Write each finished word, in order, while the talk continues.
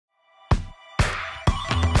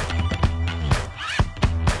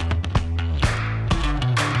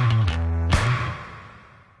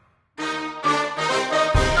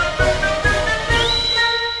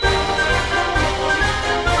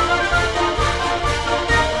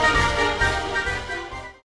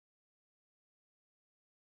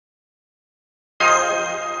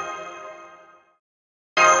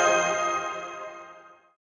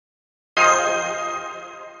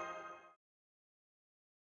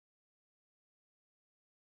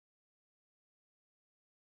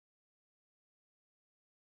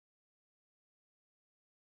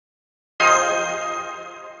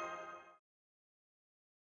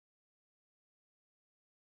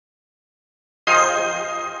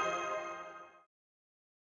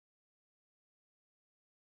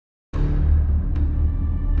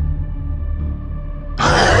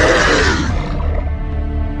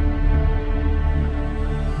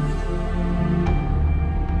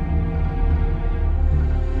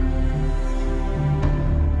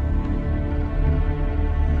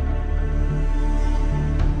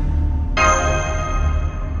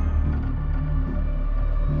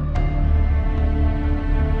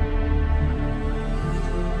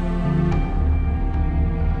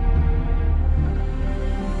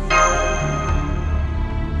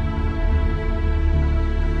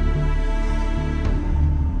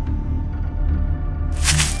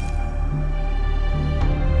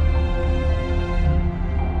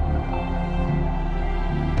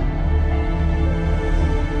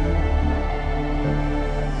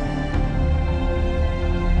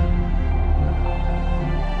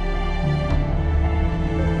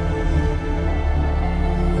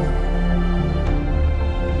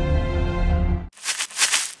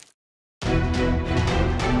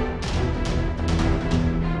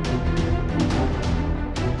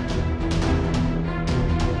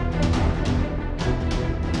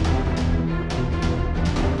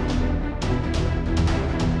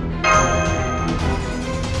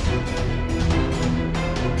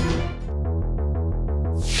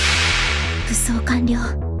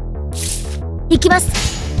きます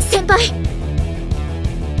先輩。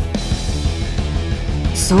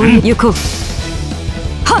そう行こう。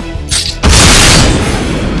はっ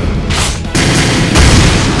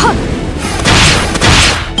はっ。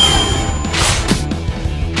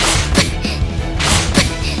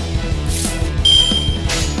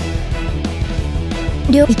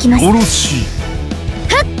行きます。よろしい。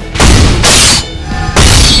はっ。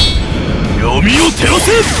闇を照ら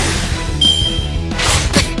せ。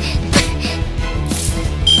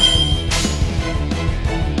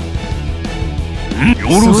よ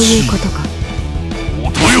ろそうしい。いうことか。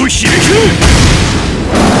音よ響け。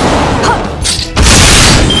は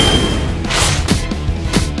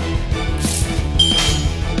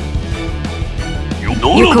っ。よな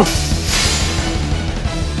行こらう。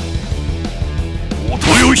音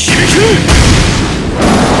よ響け。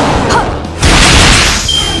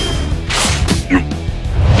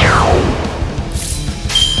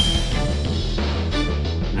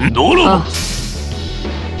ならばあ、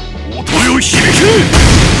音よ響け。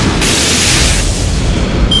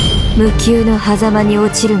無給の狭間に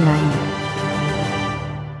落ちるがいい。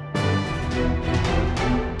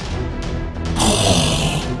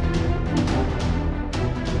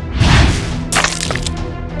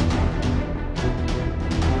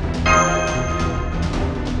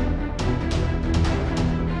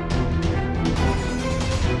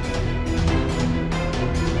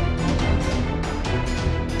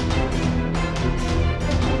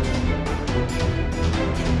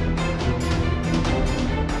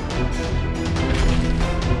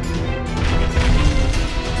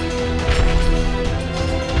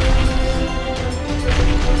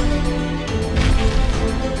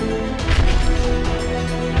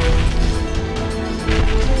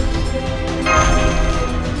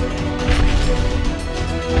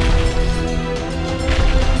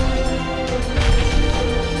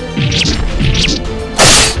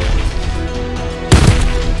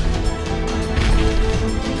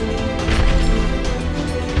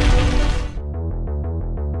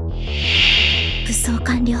武装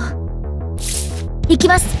完了。行き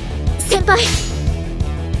ます先輩。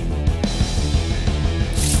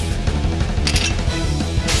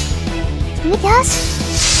よし。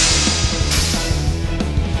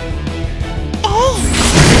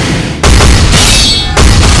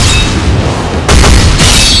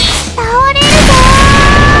倒れるぞ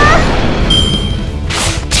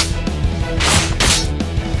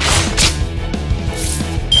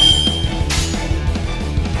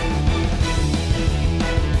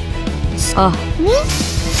あ、ー。ね。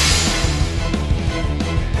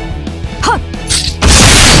はっ。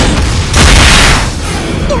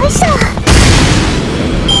よいしょ。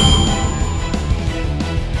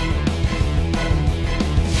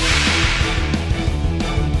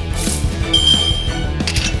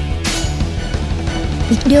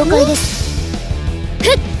了解です。ふっ。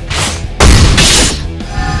よ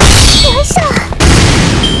いしょ。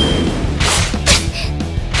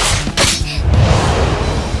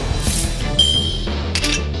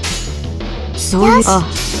そういう。あ、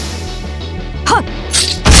はっ。よ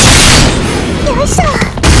いしょ。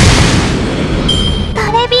ト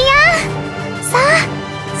レビアン。さあ、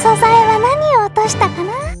素材は何を落としたか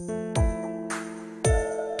な。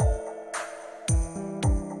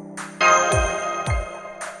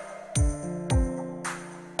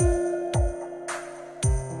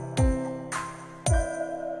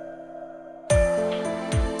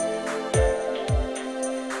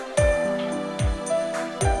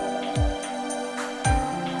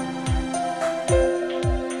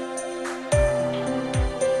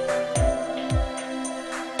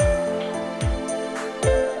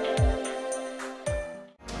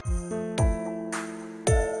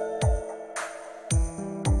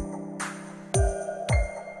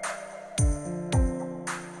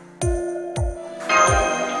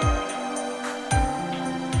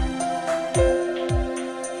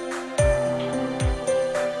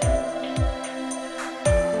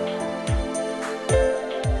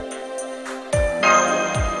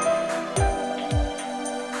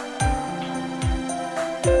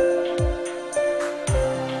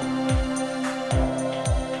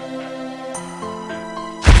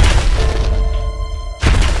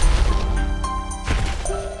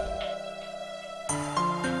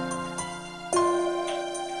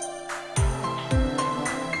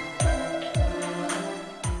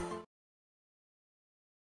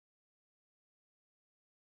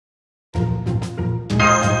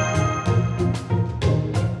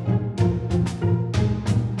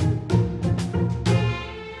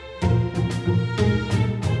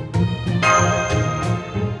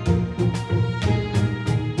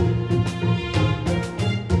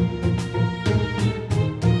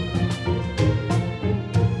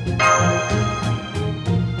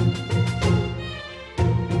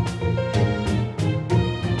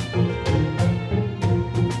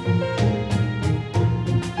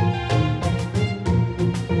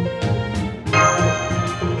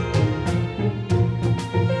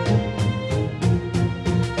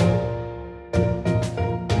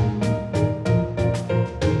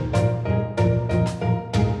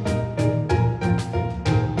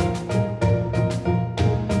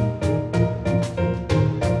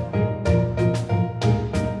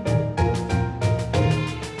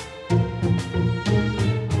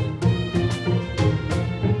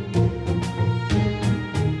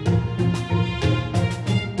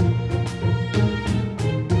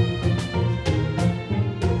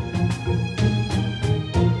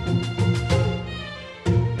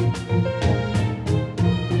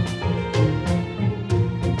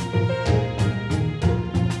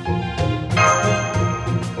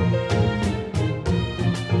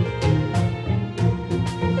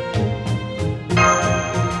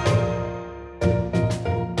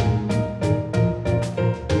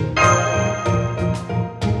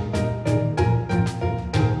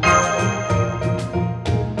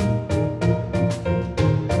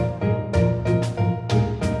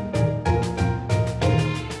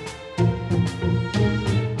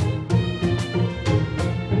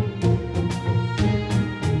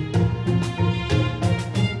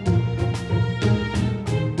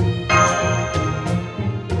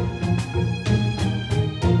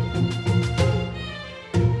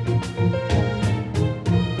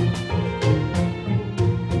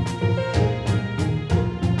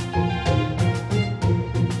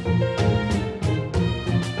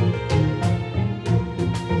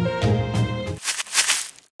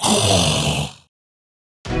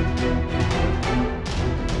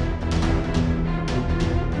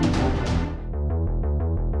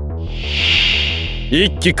一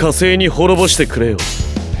気火星に滅ぼしてくれよ。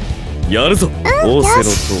やるぞ、仰せの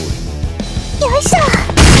通り。よいしょ。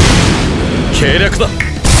計略だ。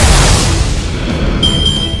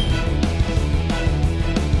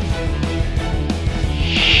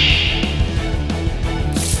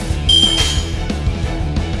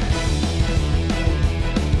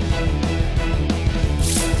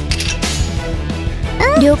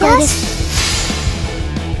了解です。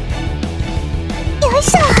よい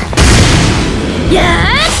しょ。や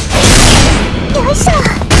ー。よいしょ。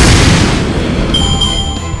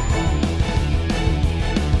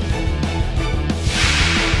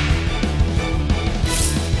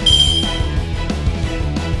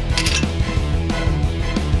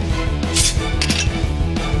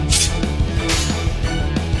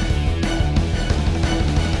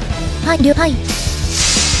はい、はい。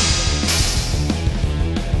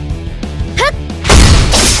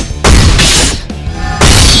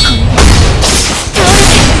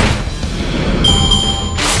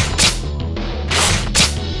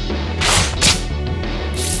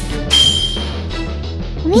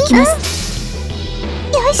行きます。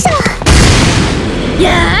よいしょ。や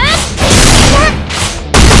ー。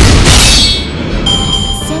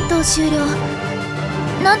戦闘終了。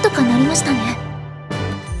なんとかなりましたね。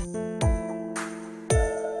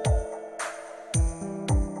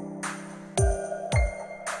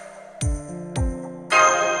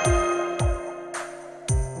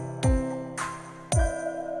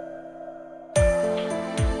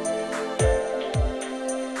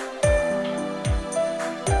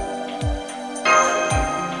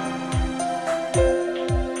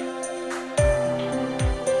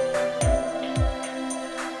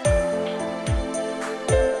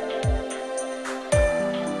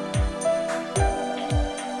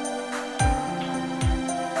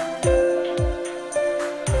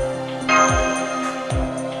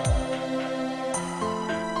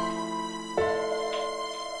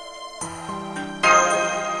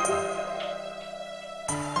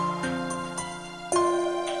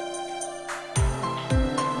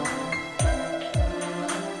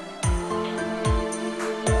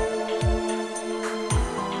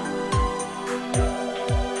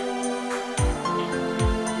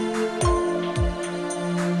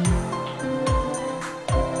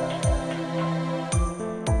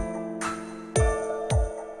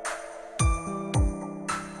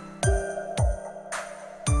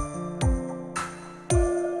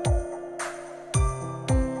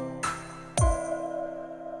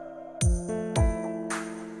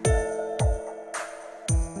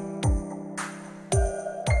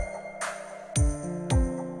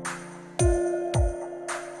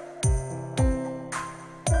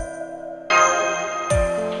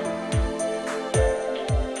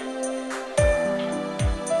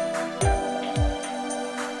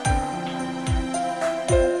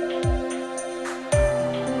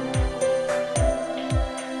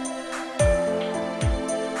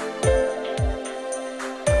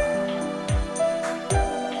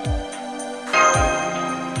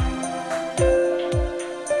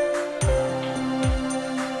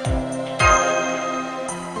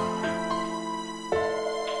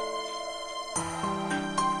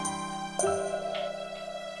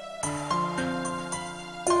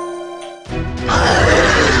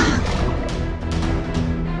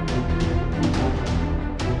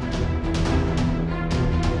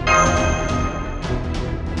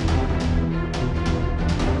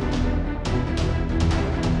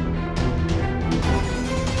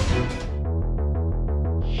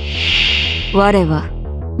我は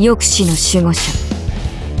抑止の守護者。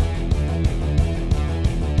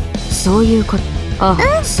そういうこと。あ、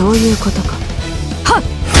そういうことか。はっ。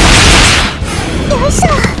よいしょ。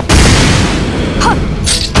はっ。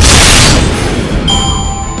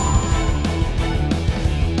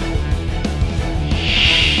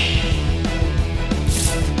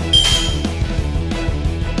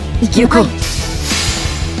行こう。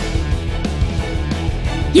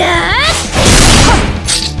やー。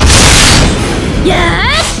やー。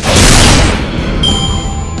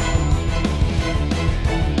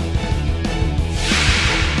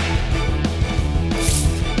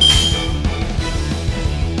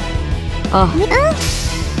あ、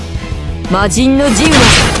魔人の陣は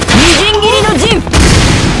みじん切りの陣。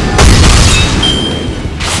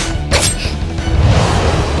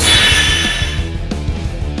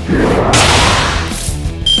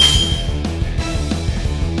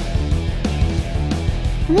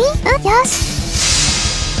よし。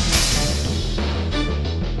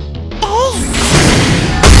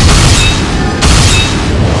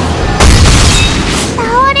倒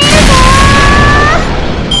れるぞ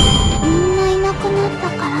ー。みんないなくなった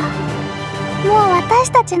からもう私私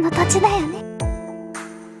たちの土地だよね。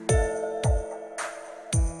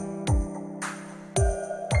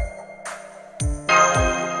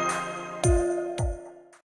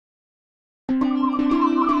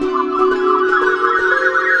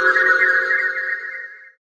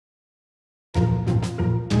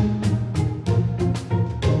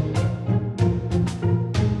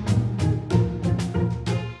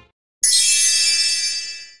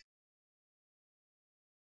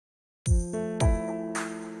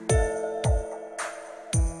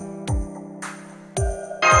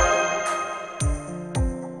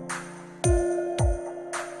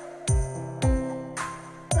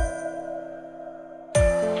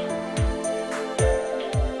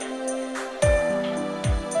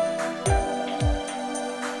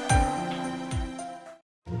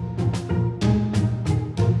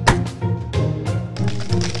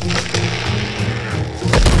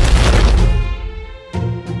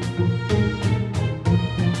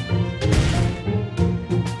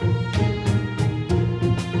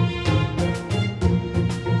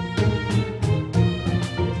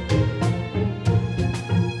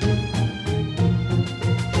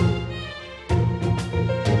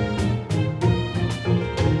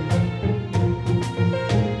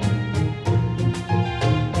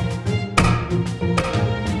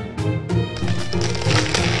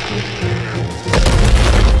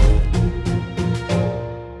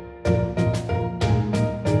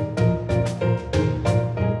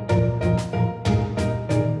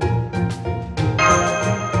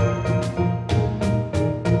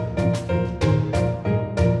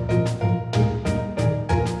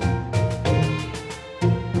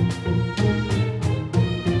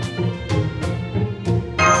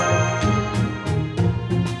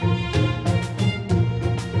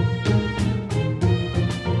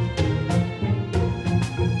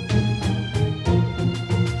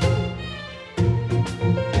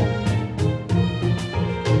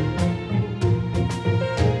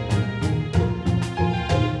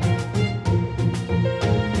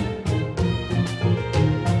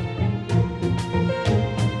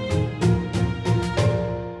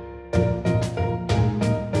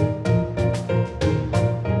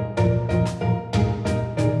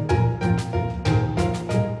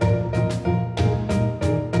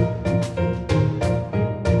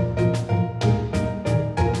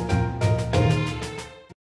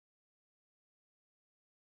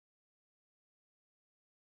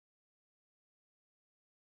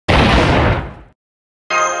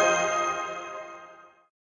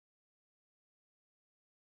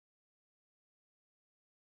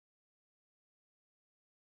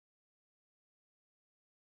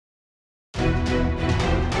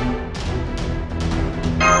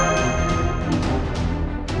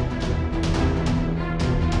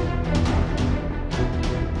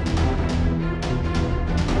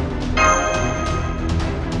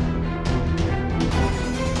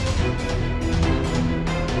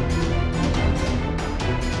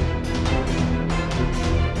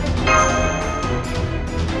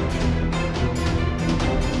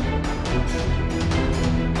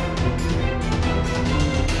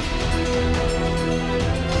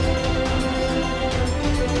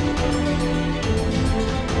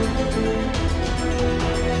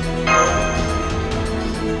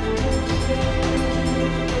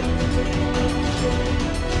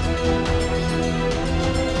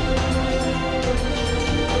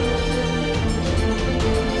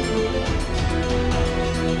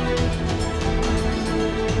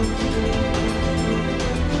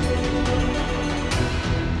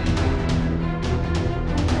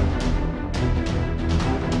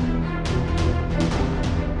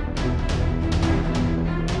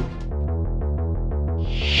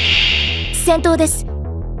戦闘です。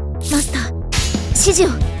マスター、指示を。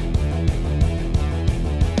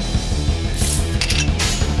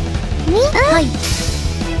はい。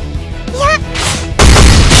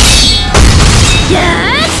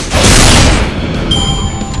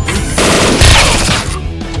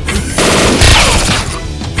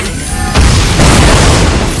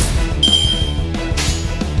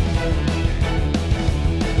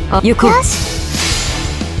行こう。よし。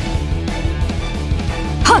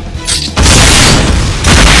はっ。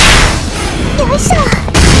よいしょ。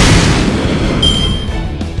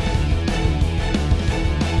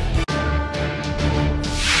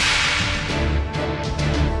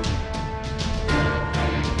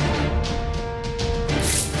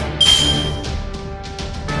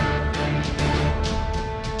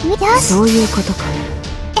よし。そういうことか。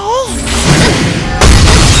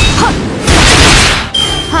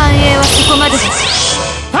繁栄はそこまでだ。フ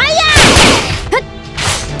ァイヤー。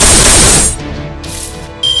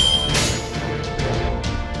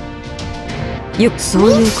よくそう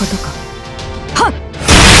いうことか。はっ。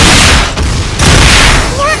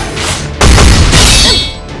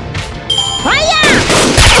ファイヤ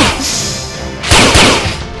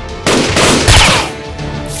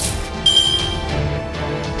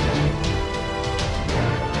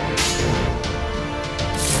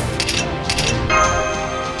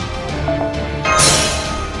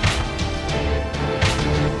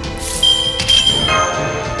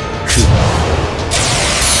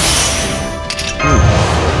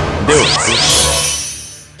では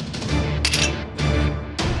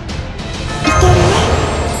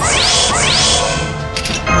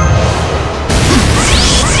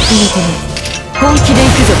決めてね。本気で行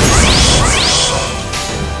くぞ。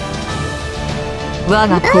我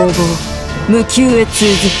が攻防無休へ通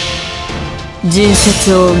ず。人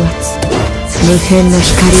説を待つ無辺の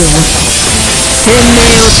光を持って天命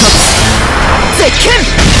を断つ。絶剣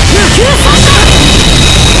無休三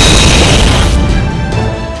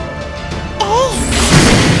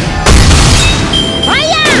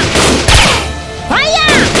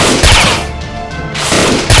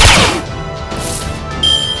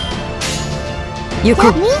行こ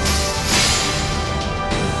う。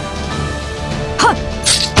はっ。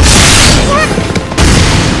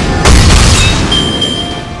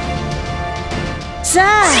さあ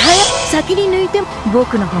先に抜いても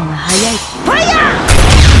僕の方が早い。ファイヤ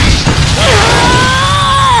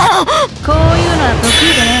こういうのは得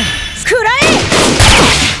意だね。ー食ら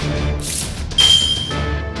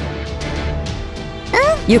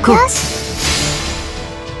え行こう。よし。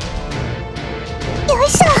よい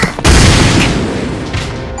しょ。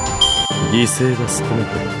犠牲が少な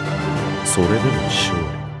ければそれでも勝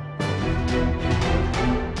利。